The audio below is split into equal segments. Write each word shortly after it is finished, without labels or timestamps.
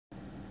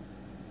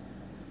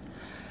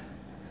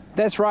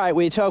That's right.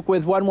 We talked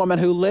with one woman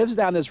who lives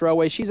down this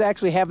roadway. She's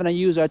actually having to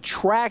use a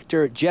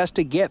tractor just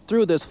to get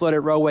through this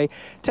flooded roadway.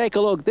 Take a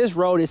look. This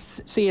road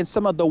is seeing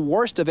some of the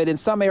worst of it. In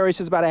some areas,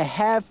 it's about a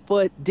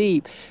half-foot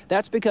deep.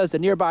 That's because the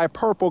nearby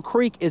Purple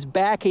Creek is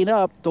backing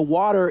up. The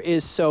water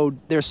is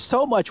there's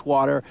so much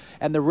water,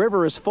 and the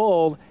river is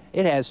full,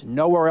 it has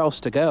nowhere else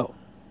to go.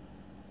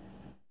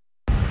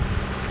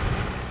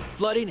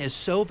 Flooding is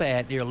so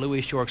bad near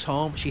Louise York's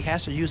home, she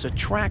has to use a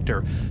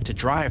tractor to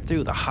drive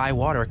through the high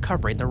water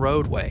covering the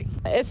roadway.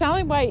 It's the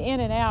only way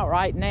in and out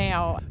right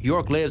now.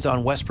 York lives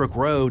on Westbrook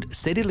Road.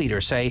 City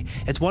leaders say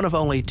it's one of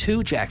only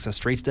 2 Jackson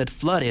streets that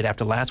flooded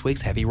after last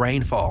week's heavy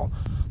rainfall.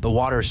 The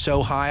water is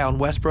so high on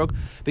Westbrook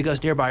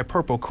because nearby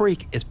Purple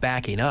Creek is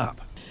backing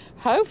up.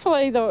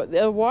 Hopefully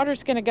the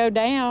water's going to go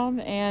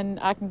down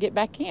and I can get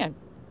back in.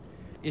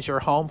 Is your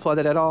home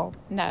flooded at all?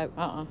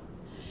 No,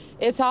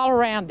 It's all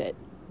around it,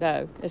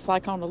 though. It's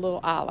like on a little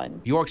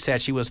island. York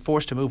said she was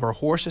forced to move her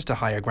horses to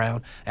higher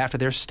ground after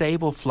their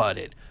stable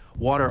flooded.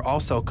 Water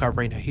also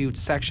covering a huge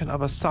section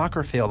of a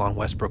soccer field on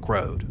Westbrook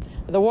Road.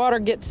 The water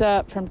gets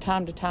up from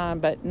time to time,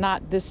 but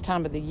not this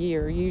time of the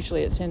year.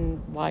 Usually it's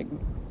in like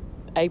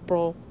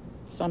April,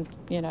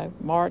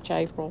 March,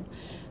 April.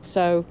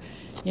 So,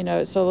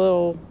 it's a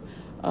little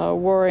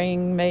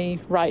worrying me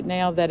right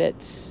now that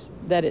it's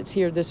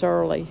here this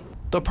early.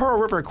 The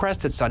Pearl River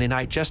crested Sunday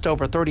night just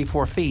over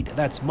 34 feet.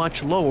 That's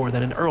much lower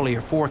than an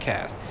earlier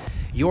forecast.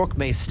 York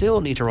may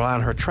still need to rely on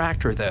her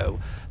tractor, though.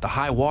 The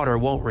high water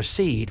won't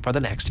recede for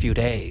the next few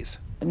days.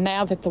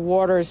 Now that the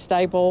water is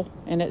stable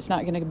and it's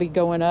not going to be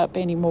going up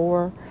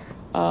anymore,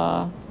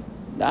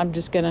 I'm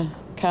just going to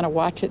kind of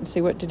watch it and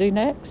see what to do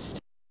next.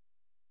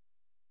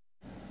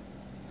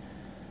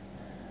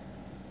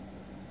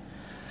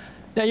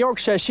 Now, York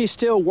says she's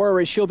still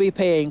worried. She'll be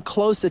paying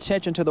close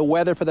attention to the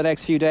weather for the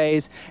next few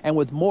days. And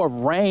with more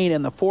rain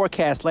in the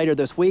forecast later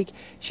this week,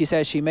 she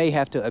says she may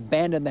have to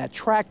abandon that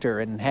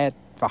tractor and head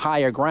for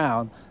higher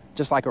ground,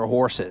 just like her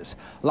horses.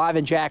 Live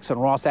in Jackson,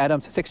 Ross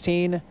Adams,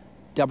 16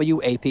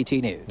 WAPT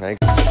News.